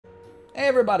Hey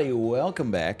everybody,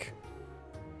 welcome back.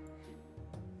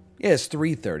 Yeah, it's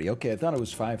 3:30. Okay, I thought it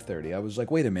was 5:30. I was like,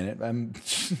 wait a minute.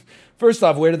 First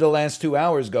off, where did the last 2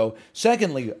 hours go?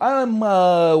 Secondly, I'm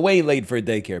way late for a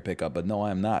daycare pickup, but no,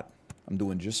 I'm not. I'm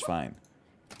doing just fine.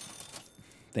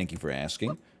 Thank you for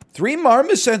asking. 3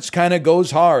 marmosets kind of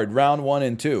goes hard, round 1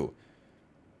 and 2.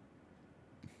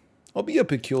 I'll be a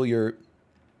peculiar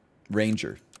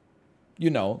ranger.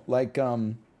 You know, like,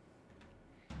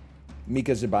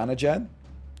 Mika Zibanejad.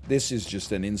 This is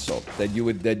just an insult that you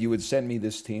would send me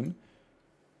this team.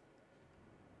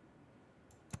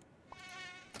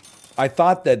 I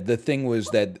thought that the thing was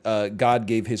that God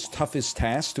gave his toughest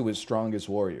task to his strongest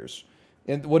warriors.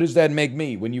 And what does that make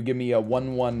me when you give me a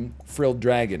 1/1 frilled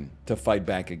dragon to fight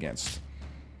back against?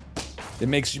 It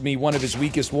makes me one of his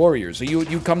weakest warriors. So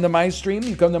you come to my stream,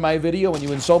 you come to my video, and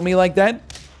you insult me like that?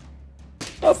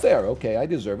 Oh, fair. Okay, I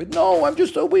deserve it. No, I'm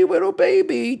just a wee little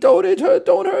baby. Don't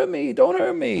hurt me. Don't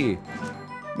hurt me.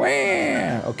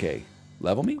 Wah. Okay,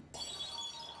 level me?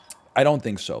 I don't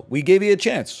think so. We gave you a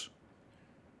chance.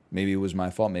 Maybe it was my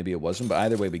fault, maybe it wasn't, but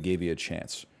either way, we gave you a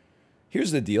chance.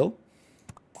 Here's the deal.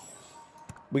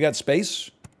 We got space.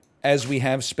 As we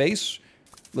have space,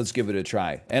 let's give it a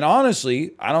try. And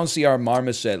honestly, I don't see our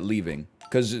marmoset leaving,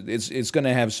 because it's going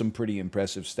to have some pretty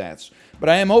impressive stats. But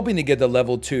I am hoping to get the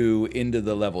level 2 into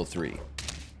the level 3.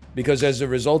 Because as a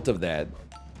result of that...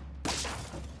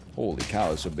 Holy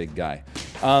cow, it's a big guy.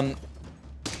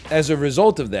 As a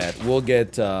result of that, we'll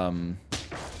get 2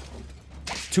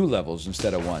 levels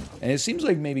instead of 1. And it seems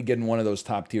like maybe getting one of those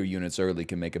top-tier units early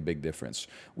can make a big difference.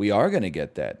 We are going to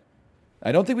get that.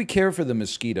 I don't think we care for the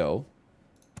mosquito.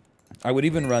 I would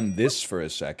even run this for a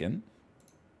second.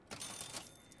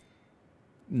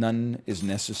 None is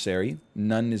necessary.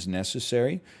 None is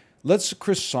necessary. Let's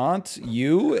croissant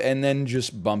you and then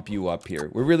just bump you up here.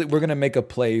 We're gonna make a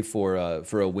play for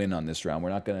a win on this round. We're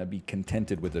not gonna be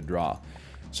contented with a draw.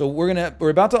 So we're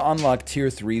about to unlock tier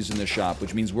 3s in the shop,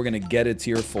 which means we're gonna get a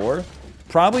tier 4.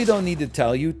 Probably don't need to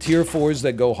tell you, tier 4s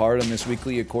that go hard on this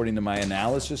weekly, according to my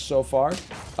analysis so far.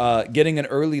 Getting an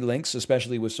early Lynx,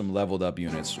 especially with some leveled up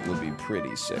units, would be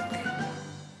pretty sick.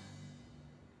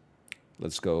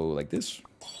 Let's go like this.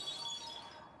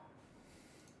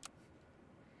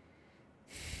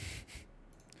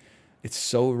 It's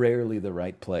so rarely the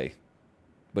right play.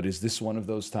 But is this one of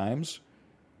those times?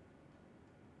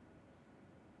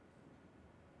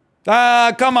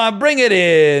 Ah, come on, bring it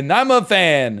in. I'm a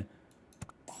fan.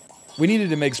 We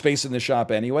needed to make space in the shop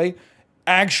anyway.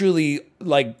 Actually,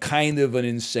 like, kind of an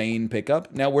insane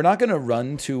pickup. Now, we're not going to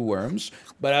run 2 worms,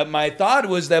 but my thought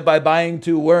was that by buying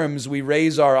 2 worms, we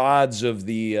raise our odds of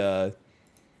the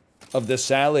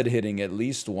salad hitting at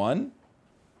least 1.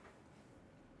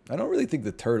 I don't really think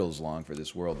the turtle's long for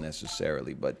this world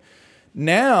necessarily, but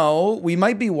now we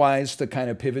might be wise to kind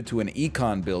of pivot to an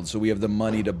econ build so we have the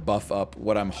money to buff up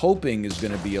what I'm hoping is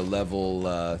going to be a level...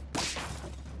 what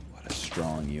a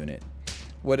strong unit.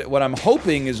 What I'm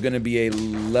hoping is going to be a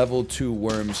level 2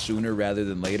 worm sooner rather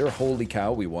than later. Holy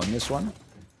cow, we won this one.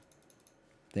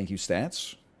 Thank you,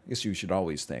 stats. I guess you should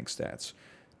always thank stats.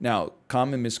 Now,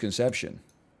 common misconception.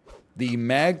 The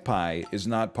magpie is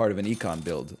not part of an econ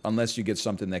build unless you get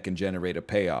something that can generate a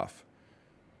payoff.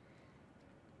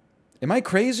 Am I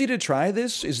crazy to try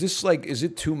this? Is this like, is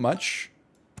it too much?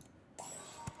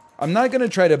 I'm not going to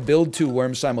try to build 2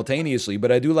 worms simultaneously,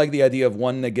 but I do like the idea of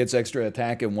one that gets extra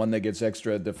attack and one that gets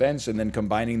extra defense, and then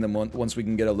combining them once we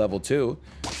can get a level 2.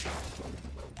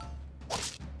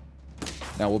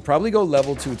 Now, we'll probably go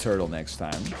level 2 turtle next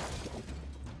time.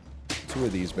 2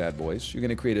 of these bad boys. You're going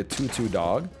to create a 2/2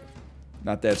 dog.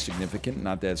 Not that significant,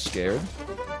 not that scared.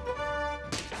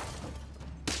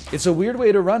 It's a weird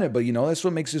way to run it, but you know, that's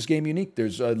what makes this game unique.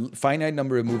 There's a finite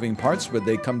number of moving parts, but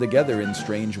they come together in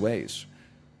strange ways.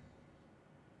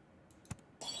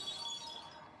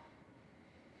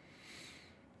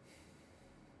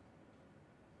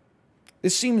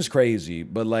 This seems crazy,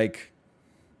 but like,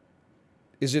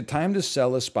 is it time to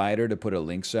sell a spider to put a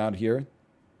Lynx out here?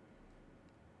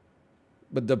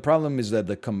 But the problem is that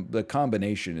the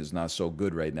combination is not so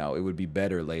good right now. It would be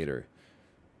better later.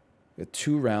 We got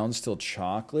 2 rounds till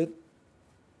chocolate.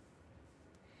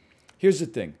 Here's the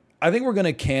thing. I think we're going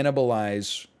to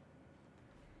cannibalize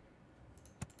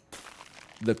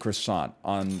the croissant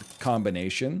on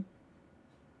combination.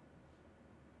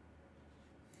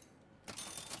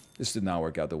 This did not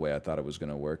work out the way I thought it was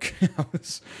going to work.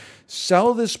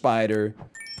 Sell the spider.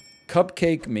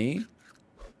 Cupcake me.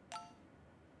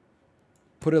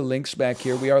 Put a Lynx back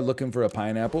here. We are looking for a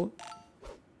pineapple.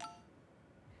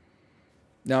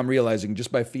 Now I'm realizing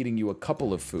just by feeding you a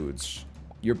couple of foods,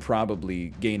 you're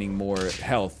probably gaining more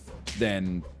health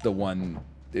than the one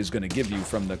is going to give you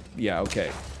from the... Yeah,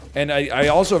 okay. And I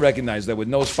also recognize that with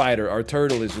no spider, our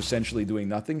turtle is essentially doing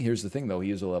nothing. Here's the thing, though.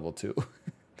 He is a level 2. Do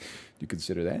you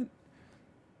consider that?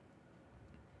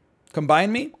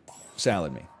 Combine me,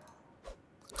 salad me.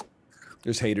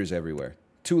 There's haters everywhere.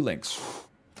 2 Lynx.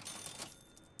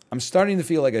 I'm starting to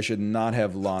feel like I should not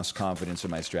have lost confidence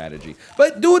in my strategy.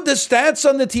 But, dude, the stats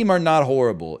on the team are not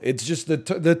horrible. It's just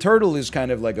the turtle is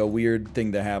kind of like a weird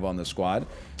thing to have on the squad.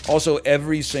 Also,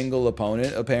 every single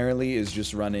opponent, apparently, is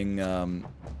just running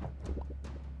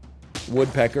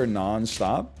woodpecker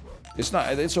non-stop.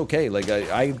 It's okay. Like,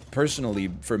 I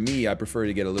personally, for me, I prefer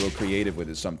to get a little creative with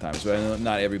it sometimes. But I know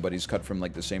not everybody's cut from,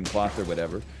 like, the same cloth or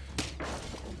whatever.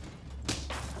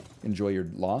 Enjoy your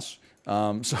loss.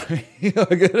 Sorry.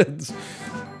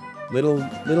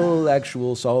 little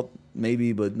actual salt,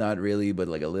 maybe, but not really, but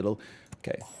like a little.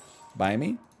 Okay. Buy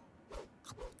me.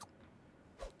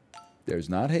 There's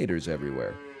not haters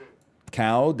everywhere.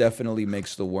 Cow definitely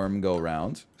makes the worm go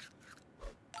round.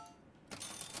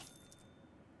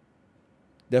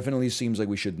 Definitely seems like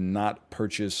we should not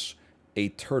purchase a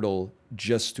turtle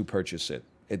just to purchase it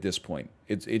at this point.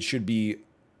 It should be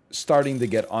starting to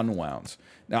get unwound.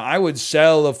 Now, I would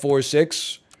sell a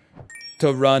 4/6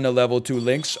 to run a level 2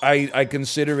 Lynx. I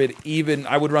consider it even...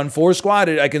 I would run 4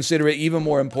 squatted. I consider it even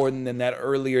more important than that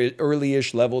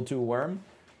early-ish level 2 worm.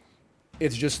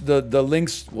 It's just the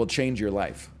Lynx will change your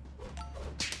life.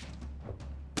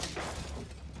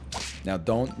 Now,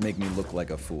 don't make me look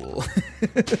like a fool.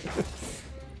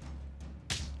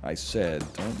 I said,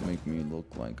 don't make me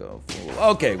look like a fool.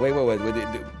 Okay, wait.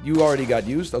 You already got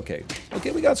used? Okay. Okay,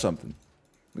 we got something.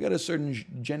 We got a certain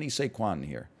Jenny Saquon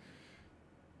here.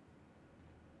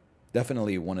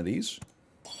 Definitely one of these.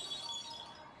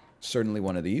 Certainly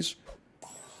one of these.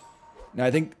 Now,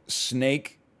 I think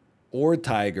Snake or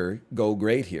Tiger go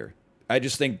great here. I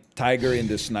just think Tiger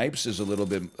into Snipes is a little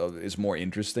bit... is more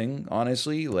interesting,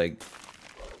 honestly. Like...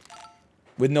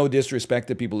 With no disrespect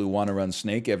to people who want to run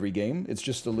Snake every game. It's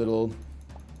just a little...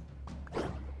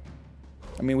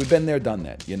 I mean, we've been there, done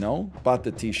that, you know? Bought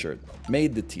the t-shirt.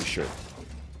 Made the t-shirt.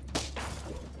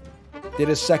 Did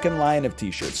a second line of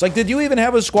t-shirts. Like, did you even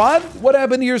have a squad? What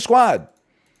happened to your squad?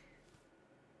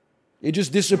 It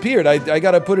just disappeared. I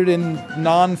gotta put it in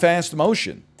non-fast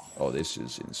motion. Oh, this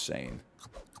is insane.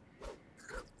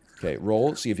 Okay,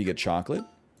 roll. See if you get chocolate.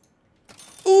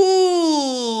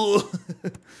 Ooh!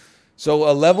 So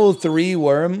a level 3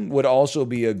 worm would also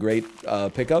be a great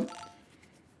pickup.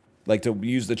 Like to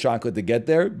use the chocolate to get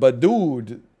there. But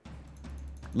dude,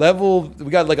 we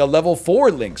got like a level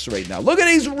 4 Lynx right now. Look at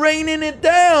he's raining it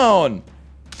down.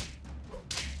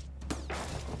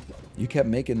 You kept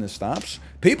making the stops.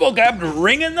 People kept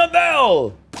ringing the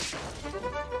bell.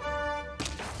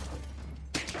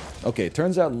 Okay,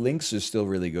 turns out Lynx is still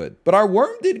really good. But our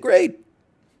worm did great.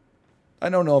 I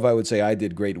don't know if I would say I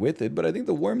did great with it, but I think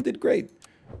the worm did great.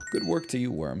 Good work to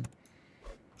you, worm.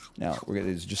 Now,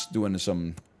 we're just doing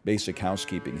some basic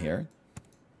housekeeping here.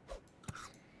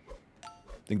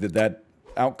 I think that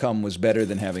outcome was better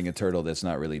than having a turtle that's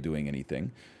not really doing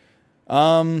anything.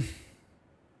 I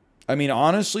mean,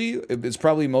 honestly, it's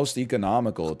probably most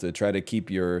economical to try to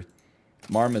keep your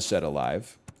marmoset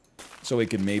alive. So it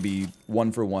can maybe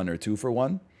 1 for 1 or 2 for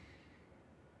 1.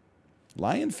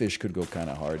 Lionfish could go kind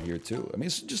of hard here, too. I mean,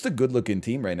 it's just a good-looking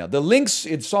team right now. The Lynx,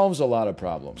 it solves a lot of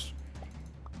problems.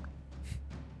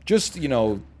 Just, you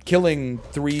know, killing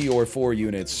 3 or 4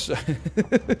 units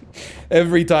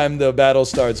every time the battle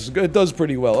starts. It does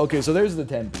pretty well. Okay, so there's the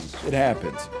 10-piece. It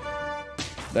happens.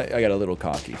 I got a little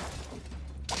cocky.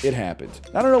 It happened.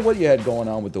 I don't know what you had going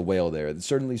on with the whale there. It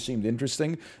certainly seemed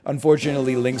interesting.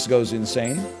 Unfortunately, Lynx goes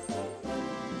insane.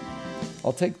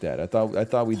 I'll take that. I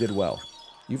thought we did well.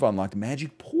 You've unlocked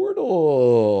Magic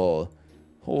Portal.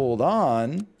 Hold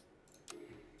on.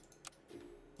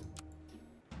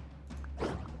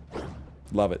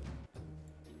 Love it.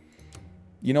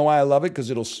 You know why I love it? Because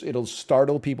it'll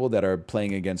startle people that are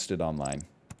playing against it online.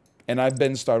 And I've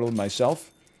been startled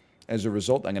myself. As a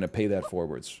result, I'm going to pay that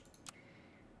forwards.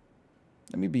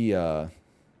 Let me be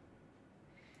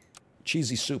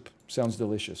cheesy soup. Sounds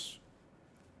delicious.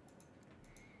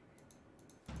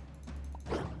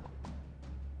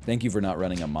 Thank you for not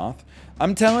running a moth.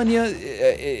 I'm telling you,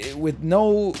 with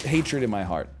no hatred in my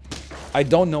heart, I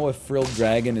don't know if Frilled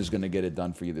Dragon is going to get it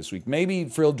done for you this week. Maybe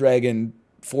Frilled Dragon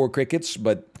 4 crickets,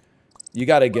 but you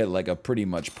got to get like a pretty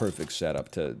much perfect setup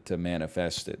to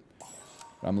manifest it.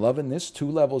 I'm loving this.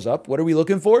 2 levels up. What are we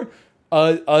looking for?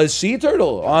 A sea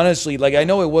turtle, honestly. Like, I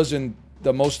know it wasn't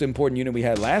the most important unit we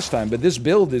had last time, but this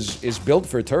build is built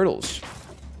for turtles.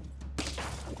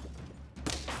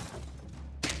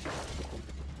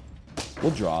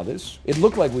 We'll draw this. It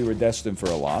looked like we were destined for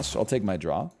a loss. I'll take my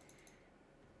draw.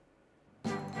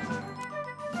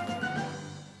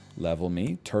 Level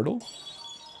me. Turtle.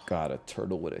 God, a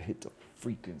turtle would have hit the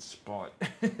freaking spot.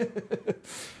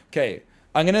 Okay.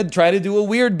 I'm going to try to do a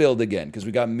weird build again, because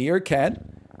we got Meerkat.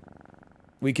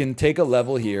 We can take a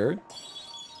level here.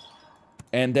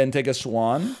 And then take a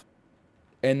Swan.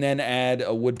 And then add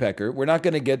a Woodpecker. We're not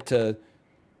going to get to...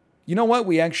 You know what?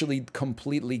 We actually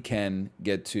completely can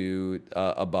get to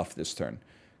a buff this turn.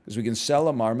 Because we can sell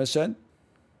a Marmoset.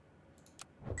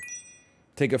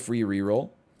 Take a free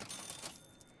reroll.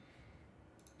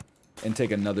 And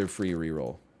take another free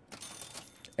reroll.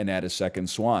 And add a second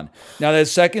Swan. Now that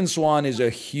second Swan is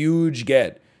a huge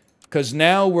get. Because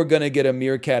now we're going to get a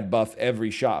Meerkat buff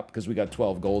every shop. Because we got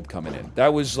 12 gold coming in.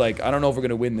 That was like, I don't know if we're going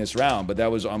to win this round. But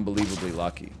that was unbelievably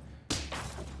lucky.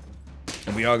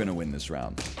 And we are going to win this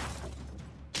round.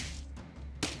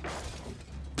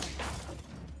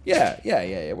 Yeah.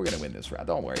 We're going to win this round.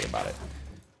 Don't worry about it.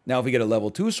 Now, if we get a level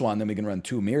 2 Swan, then we can run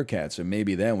 2 Meerkats. And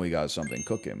maybe then we got something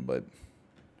cooking. But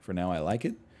for now, I like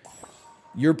it.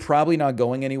 You're probably not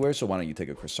going anywhere, so why don't you take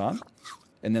a croissant?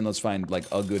 And then let's find, like,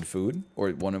 a good food.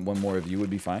 Or one more of you would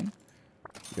be fine.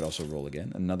 You could also roll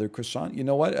again. Another croissant. You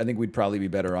know what? I think we'd probably be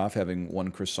better off having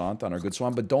one croissant on our good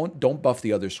Swan. But don't buff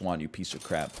the other Swan, you piece of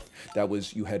crap. That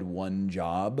was, you had one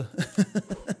job.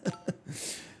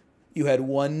 You had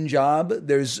one job.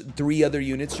 There's 3 other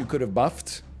units you could have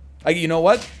buffed. You know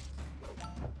what?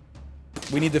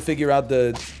 We need to figure out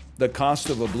the cost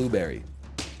of a blueberry.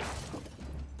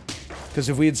 Because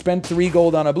if we had spent 3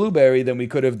 gold on a blueberry, then we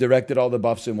could have directed all the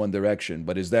buffs in one direction.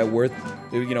 But is that worth...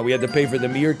 You know, we had to pay for the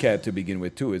Meerkat to begin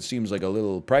with, too. It seems like a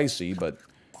little pricey, but...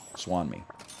 Swan me.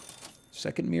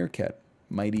 Second Meerkat.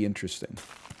 Mighty interesting.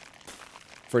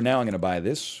 For now, I'm going to buy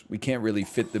this. We can't really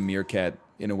fit the Meerkat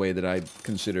in a way that I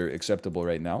consider acceptable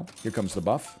right now. Here comes the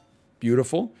buff.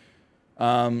 Beautiful.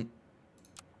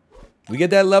 We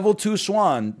get that level 2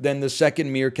 Swan, then the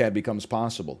second Meerkat becomes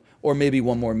possible. Or maybe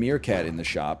one more Meerkat in the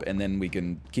shop, and then we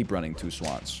can keep running 2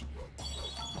 Swans.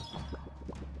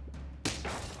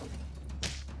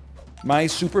 My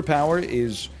superpower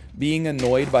is being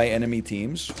annoyed by enemy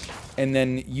teams, and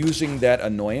then using that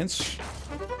annoyance...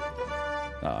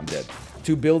 Oh, I'm dead.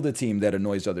 To build a team that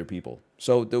annoys other people.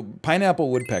 So the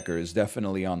Pineapple Woodpecker is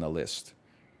definitely on the list.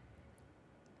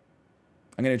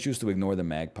 I'm going to choose to ignore the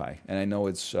Magpie. And I know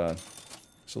it's a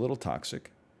little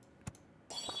toxic.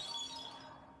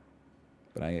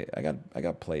 But I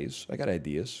got plays. I got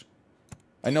ideas.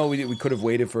 I know we could have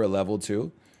waited for a level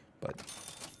 2. But,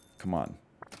 come on.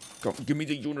 Go, give me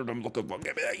the unit I'm looking for.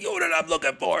 Give me the unit I'm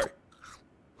looking for.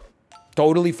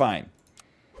 Totally fine.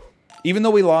 Even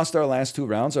though we lost our last 2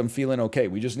 rounds, I'm feeling okay.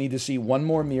 We just need to see one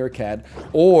more Meerkat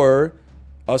or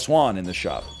a Swan in the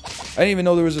shop. I didn't even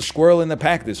know there was a squirrel in the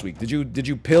pack this week. Did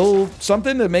you pill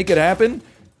something to make it happen?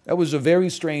 That was a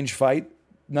very strange fight.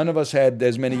 None of us had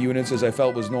as many units as I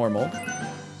felt was normal.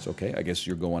 It's okay. I guess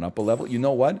you're going up a level. You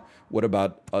know what? What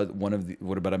about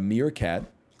a Meerkat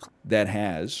that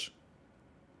has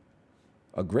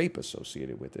a grape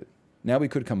associated with it? Now we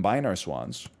could combine our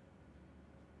Swans.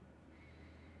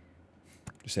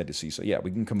 Just had to see. So yeah, we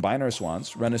can combine our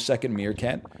Swans, run a second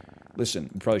Meerkat.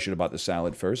 Listen, we probably should have bought the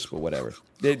salad first, but whatever.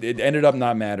 It ended up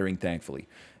not mattering, thankfully.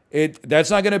 That's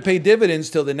not going to pay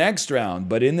dividends till the next round,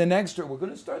 but in the next round, we're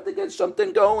going to start to get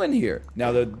something going here.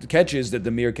 Now, the catch is that the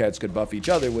Meerkats could buff each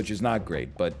other, which is not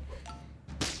great, but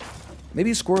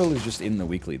maybe Squirrel is just in the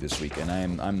weekly this week, and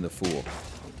I'm the fool.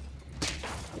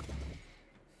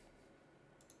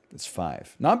 That's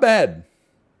 5. Not bad.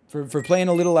 For playing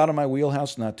a little out of my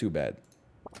wheelhouse, not too bad.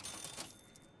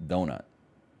 Donut.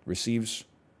 Receives...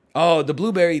 Oh, the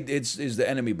blueberry is the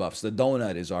enemy buffs. The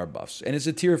donut is our buffs. And it's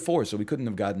a tier 4, so we couldn't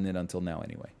have gotten it until now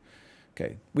anyway.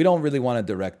 Okay. We don't really want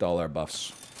to direct all our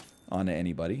buffs onto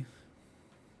anybody.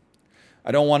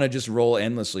 I don't want to just roll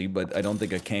endlessly, but I don't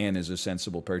think a can is a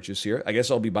sensible purchase here. I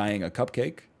guess I'll be buying a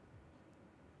cupcake.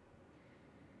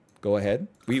 Go ahead.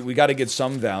 We got to get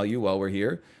some value while we're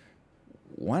here.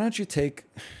 Why don't you take...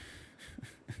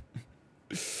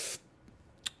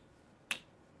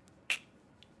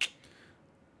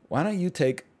 Why don't you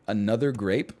take another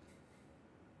grape?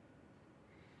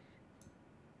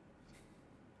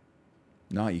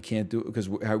 No, you can't do it because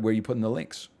where are you putting the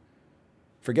Lynx?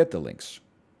 Forget the Lynx.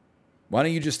 Why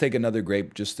don't you just take another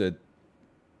grape just to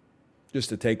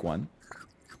take one?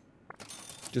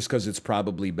 Just because it's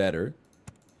probably better.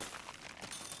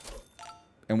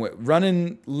 And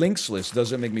running Lynxless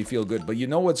doesn't make me feel good. But you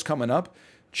know what's coming up?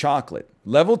 Chocolate.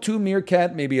 Level 2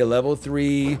 Meerkat, maybe a level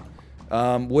 3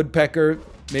 Woodpecker,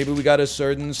 maybe we got a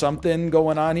certain something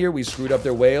going on here. We screwed up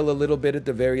their whale a little bit at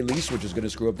the very least, which is going to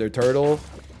screw up their turtle.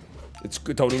 It's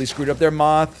totally screwed up their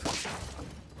moth.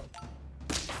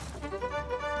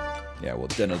 Yeah, well,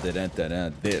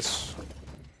 this.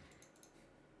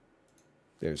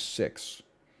 There's 6.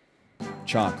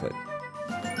 Chocolate.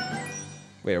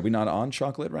 Wait, are we not on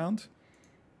chocolate round?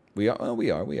 We are. Oh, we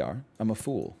are. I'm a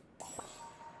fool. Why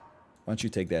don't you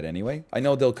take that anyway? I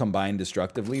know they'll combine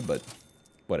destructively, but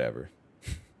whatever.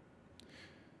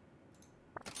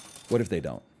 What if they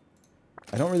don't?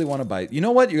 I don't really want to buy... You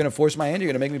know what? You're going to force my hand? You're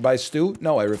going to make me buy stew?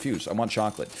 No, I refuse. I want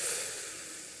chocolate.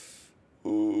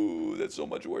 Ooh, that's so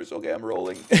much worse. Okay, I'm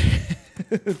rolling.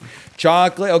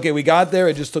 Chocolate. Okay, we got there.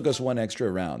 It just took us 1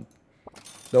 extra round.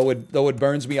 Though it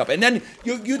burns me up. And then,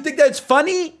 you think that's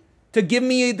funny? To give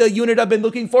me the unit I've been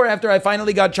looking for after I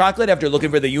finally got chocolate after looking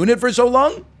for the unit for so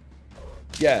long?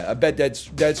 Yeah, I bet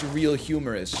that's real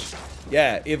humorous.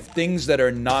 Yeah, if things that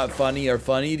are not funny are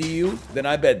funny to you, then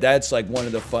I bet that's like one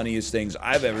of the funniest things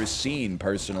I've ever seen,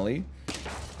 personally.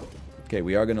 Okay,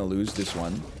 we are going to lose this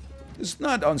one. It's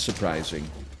not unsurprising,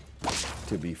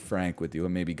 to be frank with you. I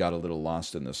maybe got a little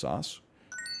lost in the sauce.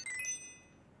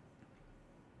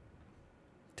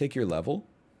 Take your level.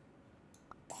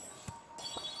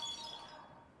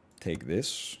 Take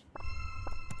this.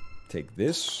 Take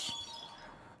this.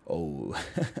 Oh.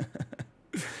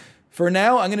 For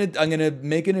now, I'm gonna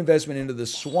make an investment into the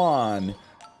swan,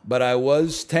 but I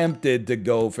was tempted to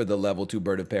go for the level 2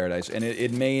 bird of paradise, and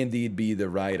it may indeed be the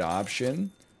right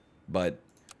option, but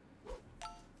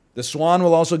the swan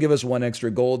will also give us 1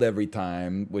 extra gold every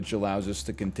time, which allows us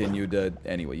to continue to...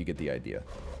 Anyway, you get the idea.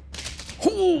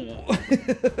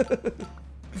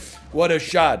 What a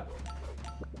shot.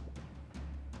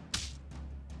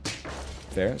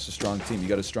 Fair. It's a strong team. You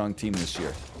got a strong team this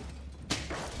year.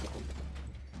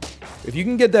 If you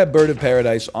can get that bird of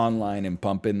paradise online and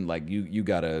pumping, like, you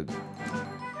gotta...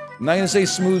 I'm not gonna say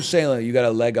smooth sailing. You got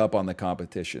a leg up on the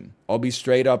competition. I'll be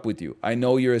straight up with you. I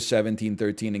know you're a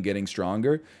 17-13 and getting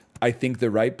stronger. I think the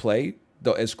right play,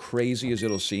 though as crazy as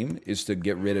it'll seem, is to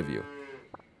get rid of you.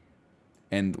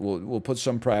 And we'll put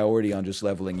some priority on just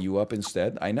leveling you up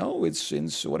instead. I know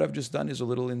what I've just done is a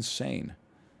little insane.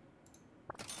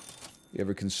 You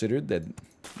ever considered that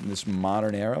in this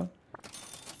modern era,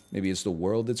 maybe it's the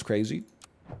world that's crazy?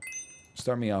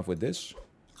 Start me off with this.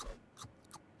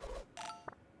 How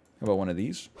about one of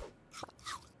these?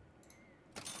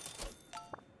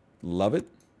 Love it.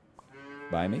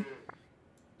 Buy me.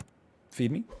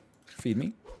 Feed me. Feed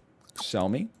me. Sell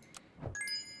me.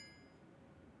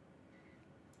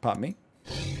 Pop me.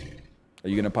 Are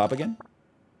you going to pop again?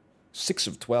 6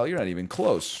 of 12. You're not even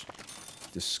close.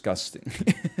 Disgusting.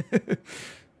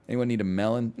 Anyone need a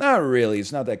melon? Not really.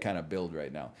 It's not that kind of build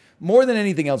right now. More than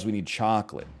anything else, we need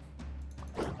chocolate.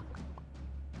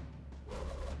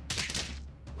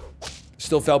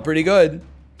 Still felt pretty good.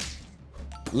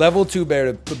 Level 2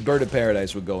 bird of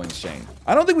paradise would go insane.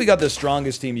 I don't think we got the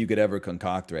strongest team you could ever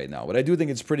concoct right now, but I do think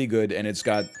it's pretty good, and it's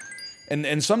got...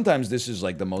 And sometimes this is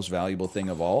like the most valuable thing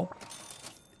of all.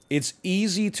 It's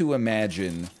easy to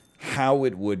imagine how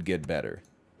it would get better.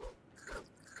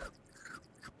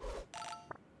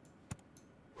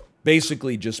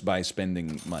 Basically just by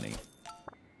spending money.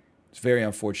 It's very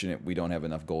unfortunate we don't have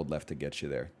enough gold left to get you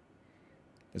there.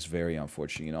 It's very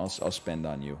unfortunate. You know, I'll spend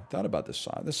on you. Thought about the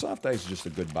soft. The soft ice is just a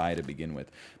good buy to begin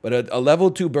with. But a level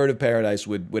 2 bird of paradise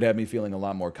would have me feeling a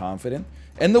lot more confident.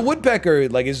 And the woodpecker,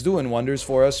 like, is doing wonders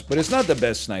for us, but it's not the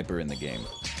best sniper in the game.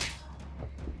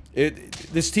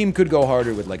 This team could go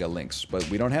harder with, like, a Lynx, but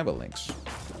we don't have a Lynx.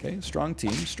 Okay, strong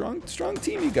team. Strong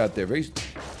team you got there. I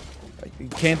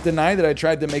can't deny that I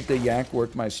tried to make the yak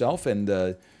work myself and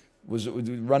was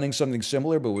running something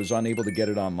similar, but was unable to get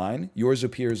it online. Yours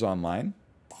appears online.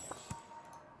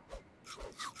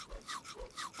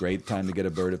 Great time to get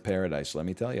a bird of paradise, let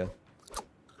me tell you.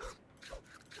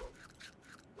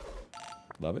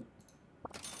 Love it.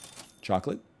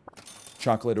 Chocolate.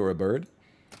 Chocolate or a bird.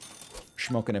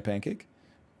 Smoking a pancake.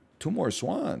 2 more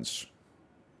swans.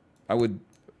 I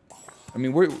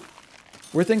mean,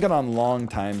 we're thinking on long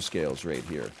time scales right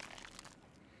here.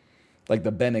 Like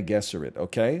the Bene Gesserit,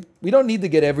 okay? We don't need to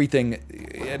get everything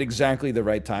at exactly the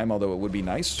right time, although it would be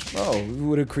nice. Oh,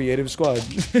 what a creative squad.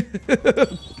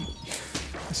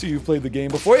 So you've played the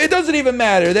game before. It doesn't even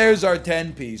matter. There's our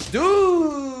 10-piece.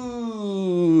 Dude!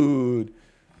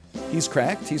 He's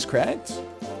cracked. He's cracked.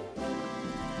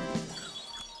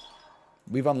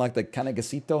 We've unlocked the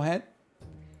Canegasito hat.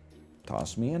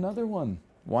 Toss me another one.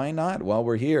 Why not? While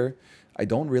we're here, I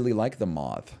don't really like the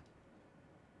moth.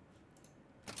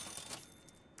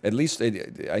 At least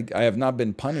I have not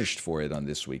been punished for it on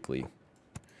this weekly.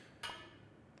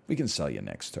 We can sell you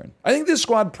next turn. I think this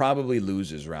squad probably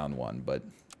loses round 1, but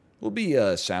we'll be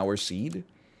a Sour Seed.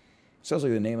 Sounds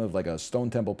like the name of like a Stone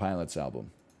Temple Pilots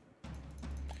album.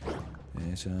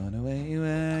 It's on the way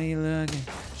where you looking.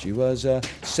 She was a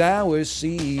sour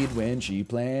seed when she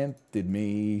planted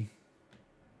me.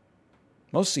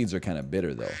 Most seeds are kind of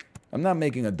bitter, though. I'm not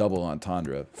making a double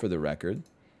entendre, for the record.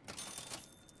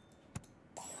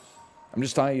 I'm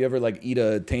just telling you, ever, like, eat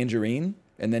a tangerine,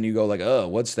 and then you go like, oh,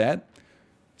 what's that?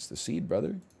 It's the seed,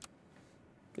 brother.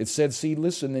 It said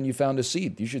seedless, and then you found a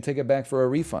seed. You should take it back for a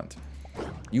refund.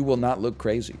 You will not look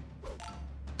crazy.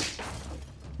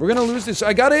 We're going to lose this.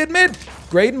 I got to admit,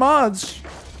 great mods.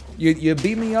 You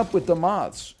beat me up with the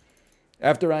mods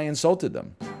after I insulted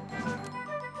them.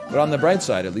 But on the bright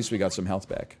side, at least we got some health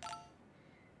back.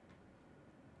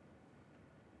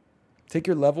 Take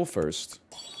your level first.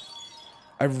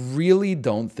 I really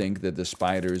don't think that the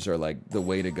spiders are like the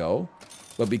way to go.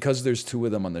 But because there's 2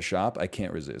 of them on the shop, I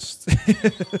can't resist.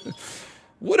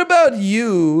 What about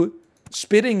you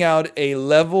spitting out a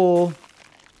level...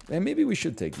 And maybe we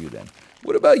should take you then.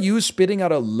 What about you spitting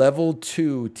out a level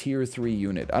 2 tier 3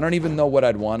 unit? I don't even know what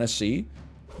I'd want to see.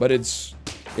 But it's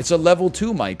a level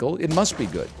 2, Michael. It must be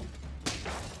good.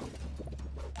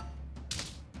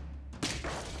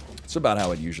 It's about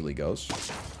how it usually goes.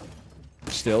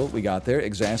 Still, we got there.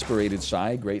 Exasperated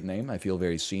Sigh, great name. I feel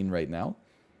very seen right now.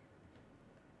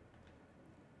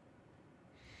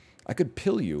 I could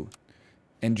pill you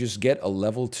and just get a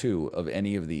level 2 of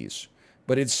any of these.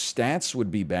 But its stats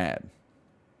would be bad.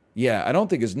 Yeah, I don't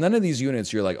think it's... None of these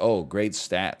units you're like, oh, great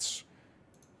stats.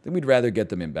 Then we'd rather get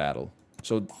them in battle.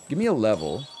 So, give me a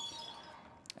level.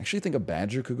 I actually think a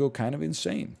Badger could go kind of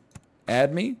insane.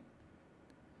 Add me.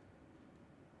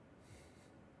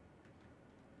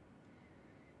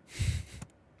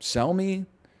 Sell me.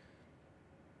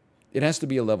 It has to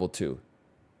be a level 2.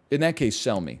 In that case,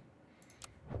 sell me.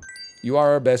 You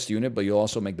are our best unit, but you'll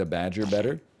also make the Badger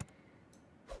better.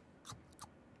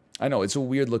 I know, it's a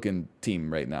weird-looking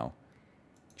team right now.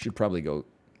 Should probably go...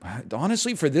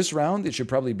 Honestly, for this round, it should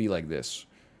probably be like this.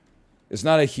 It's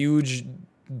not a huge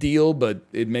deal, but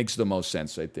it makes the most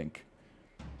sense, I think.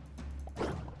 A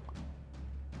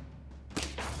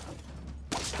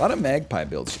lot of Magpie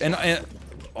builds. And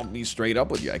I'll be straight up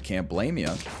with you. I can't blame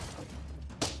you.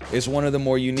 It's one of the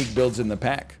more unique builds in the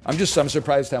pack. I'm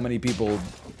surprised how many people...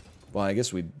 Well, I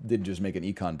guess we did just make an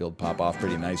Econ build pop off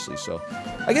pretty nicely, so...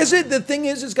 I guess the thing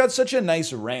is, it's got such a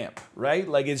nice ramp, right?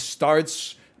 Like, it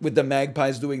starts with the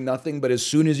Magpies doing nothing, but as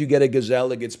soon as you get a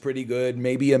Gazelle, it gets pretty good.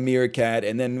 Maybe a Meerkat,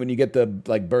 and then when you get the,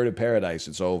 like, Bird of Paradise,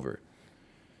 it's over.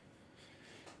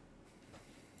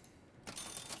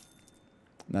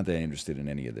 Not that I'm interested in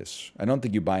any of this. I don't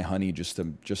think you buy honey just to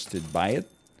buy it.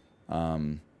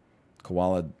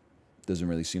 Koala doesn't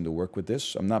really seem to work with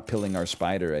this. I'm not pilling our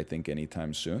spider, I think,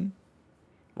 anytime soon.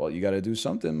 Well, you got to do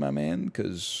something, my man,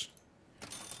 because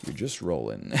you're just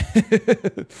rolling.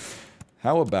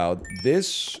 How about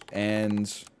this?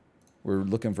 And we're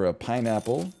looking for a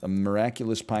pineapple, a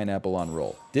miraculous pineapple on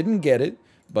roll. Didn't get it,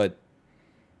 but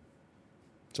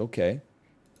it's okay.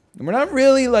 And we're not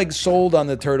really, like, sold on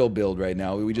the turtle build right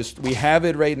now. We have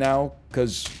it right now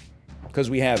because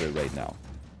we have it right now.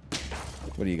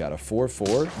 What do you got, a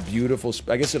 4-4? Beautiful.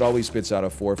 I guess it always spits out a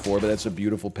 4-4, but that's a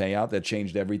beautiful payout. That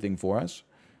changed everything for us.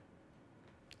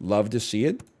 Love to see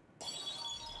it.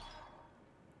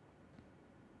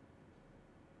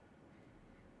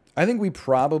 I think we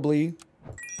probably...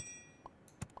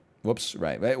 Whoops,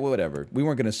 right, whatever. We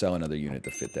weren't going to sell another unit to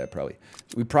fit that, probably.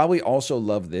 We probably also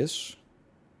love this.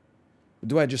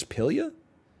 Do I just pill you?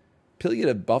 Pill you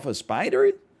to buff a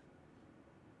spider?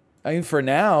 I mean, for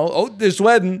now... Oh, they're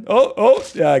sweating. Oh,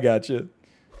 yeah, I got you.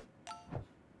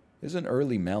 There's an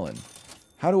early melon.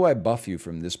 How do I buff you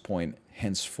from this point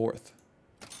henceforth?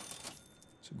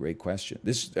 It's a great question.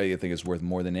 This, I think, is worth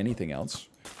more than anything else.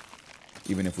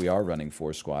 Even if we are running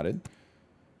 4-squatted.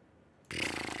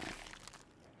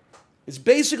 It's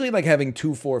basically like having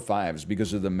 2 4-5s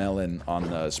because of the melon on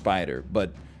the spider,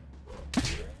 but...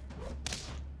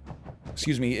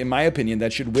 Excuse me, in my opinion,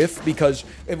 that should whiff because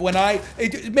when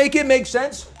make it make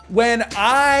sense. When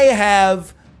I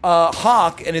have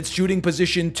Hawk and it's shooting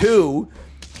position 2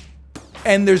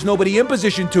 and there's nobody in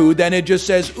position 2, then it just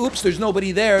says, oops, there's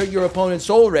nobody there. Your opponent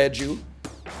soul read you.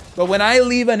 But when I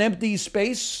leave an empty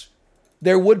space,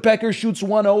 their woodpecker shoots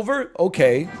 1 over.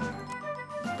 Okay.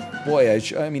 Boy,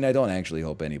 I mean, I don't actually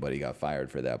hope anybody got fired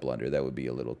for that blunder. That would be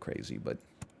a little crazy, but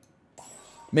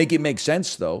make it make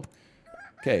sense, though.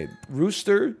 Okay,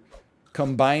 Rooster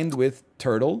combined with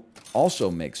Turtle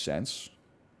also makes sense.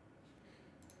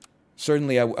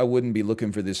 Certainly, I wouldn't be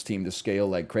looking for this team to scale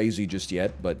like crazy just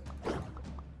yet, but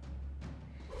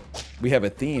We have a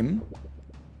theme.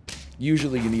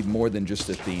 Usually you need more than just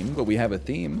a theme, but we have a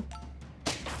theme.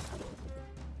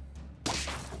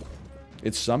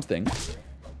 It's something.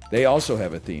 They also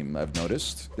have a theme, I've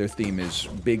noticed. Their theme is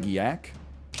Big Yak.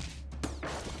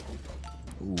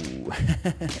 Ooh.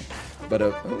 But,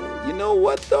 you know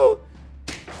what, though?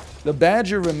 The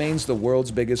badger remains the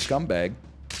world's biggest scumbag.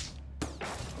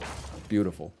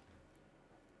 Beautiful.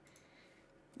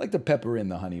 I like to pepper in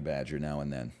the honey badger now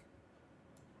and then.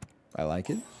 I like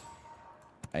it.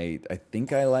 I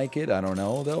think I like it. I don't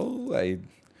know, though. I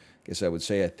guess I would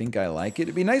say I think I like it.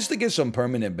 It'd be nice to get some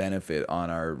permanent benefit on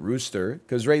our rooster,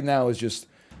 because right now it's just,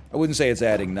 I wouldn't say it's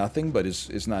adding nothing, but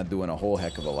it's not doing a whole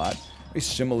heck of a lot. Very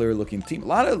similar looking team. A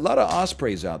lot of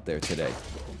ospreys out there today.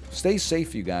 Stay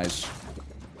safe, you guys.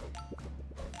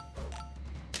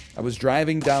 I was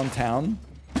driving downtown.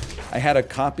 I had a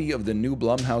copy of the new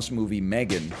Blumhouse movie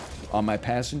Megan on my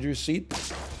passenger seat.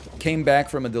 Came back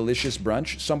from a delicious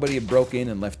brunch. Somebody had broke in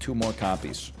and left 2 more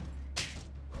copies.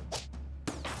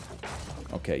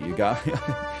 Okay, you got...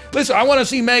 Listen, I want to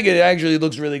see Megan. It actually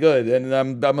looks really good.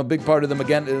 And I'm a big part of the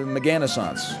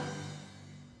Megan-assance.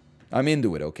 I'm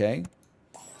into it, okay?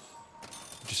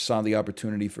 Just saw the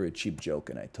opportunity for a cheap joke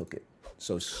and I took it.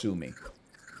 So sue me.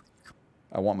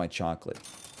 I want my chocolate.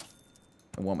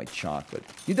 I want my chocolate.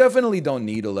 You definitely don't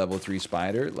need a level 3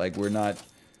 spider. Like, we're not...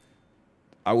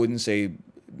 I wouldn't say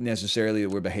necessarily that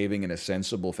we're behaving in a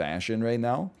sensible fashion right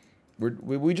now.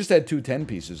 We just had 2 10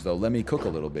 pieces, though. Let me cook a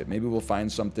little bit. Maybe we'll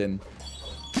find something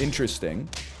interesting.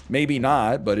 Maybe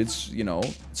not, but it's, you know,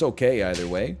 it's okay either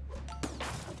way.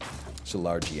 It's a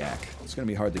large yak. It's going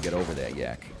to be hard to get over that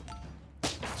yak.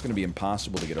 It's going to be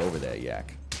impossible to get over that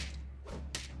yak.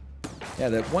 Yeah,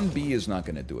 that 1B is not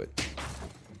going to do it.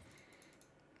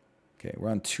 Okay, we're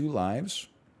on 2 lives.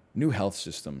 New health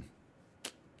system.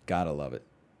 Gotta love it.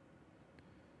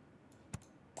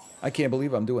 I can't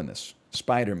believe I'm doing this.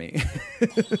 Spider me.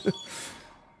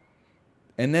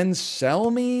 And then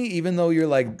sell me, even though you're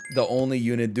like the only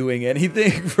unit doing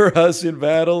anything for us in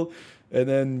battle. And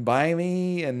then buy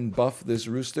me and buff this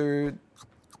rooster.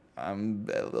 I'm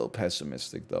a little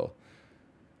pessimistic, though.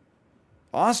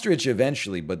 Ostrich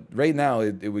eventually, but right now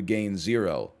it would gain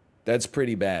 0. That's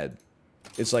pretty bad.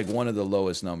 It's like one of the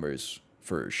lowest numbers,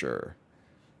 for sure.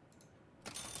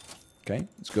 Okay,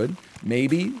 it's good.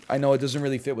 Maybe, I know it doesn't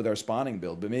really fit with our spawning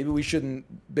build, but maybe we shouldn't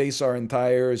base our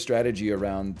entire strategy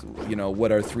around, you know,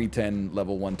 what our 310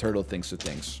 level 1 turtle thinks of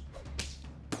things.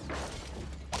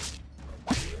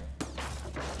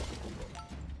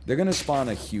 They're gonna spawn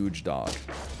a huge dog.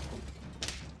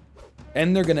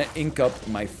 And they're gonna ink up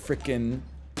my frickin'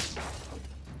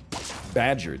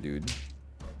 badger, dude.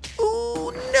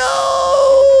 Oh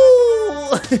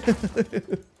no!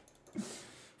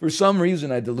 For some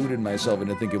reason, I deluded myself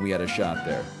into thinking we had a shot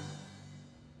there.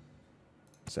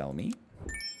 Sell me.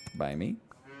 Buy me.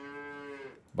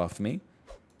 Buff me.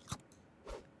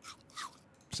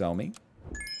 Sell me.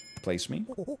 Place me.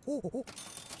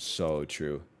 So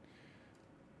true.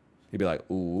 He'd be like,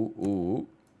 ooh, ooh.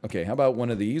 Okay, how about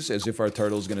one of these, as if our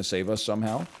turtle's gonna save us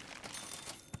somehow?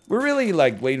 We're really,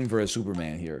 like, waiting for a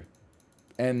Superman here.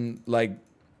 And, like...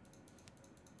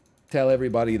 tell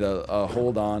everybody to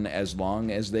hold on as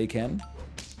long as they can,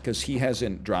 because he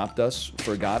hasn't dropped us,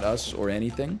 forgot us, or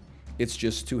anything. It's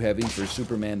just too heavy for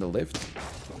Superman to lift.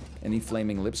 Any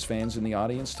Flaming Lips fans in the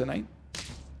audience tonight?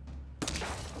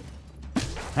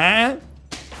 Huh?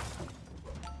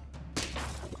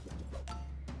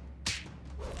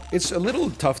 It's a little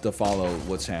tough to follow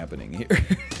what's happening here.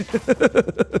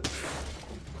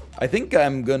 I think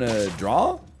I'm gonna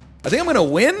draw? I think I'm gonna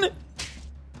win?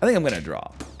 I think I'm gonna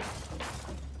draw.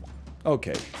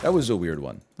 Okay, that was a weird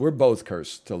one. We're both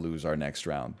cursed to lose our next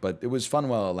round, but it was fun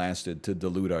while it lasted to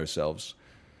delude ourselves.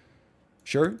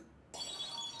 Sure?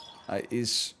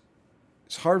 It's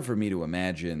hard for me to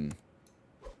imagine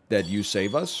that you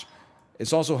save us.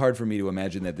 It's also hard for me to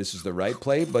imagine that this is the right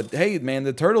play, but hey, man,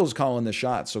 the turtle's calling the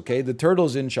shots, okay? The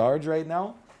turtle's in charge right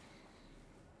now.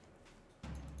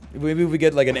 Maybe we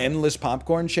get like an endless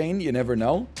popcorn chain, you never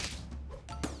know.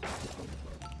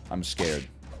 I'm scared.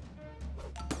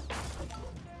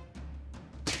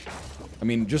 I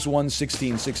mean, just one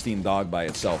 16-16 dog by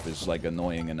itself is, like,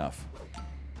 annoying enough.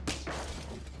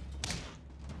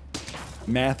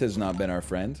 Math has not been our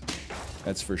friend.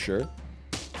 That's for sure.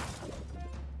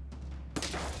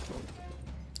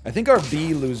 I think our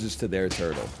B loses to their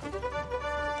turtle.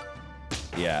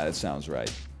 Yeah, that sounds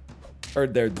right. Or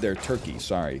their turkey,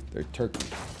 sorry. Their turkey.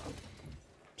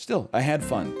 Still, I had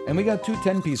fun. And we got 2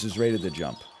 10 pieces right at the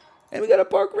jump. And we got a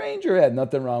park ranger head.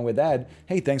 Nothing wrong with that.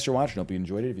 Hey, thanks for watching. Hope you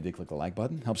enjoyed it. If you did, click the like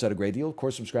button. Helps out a great deal. Of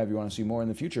course, subscribe if you want to see more in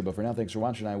the future. But for now, thanks for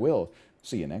watching. I will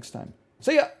see you next time.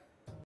 See ya!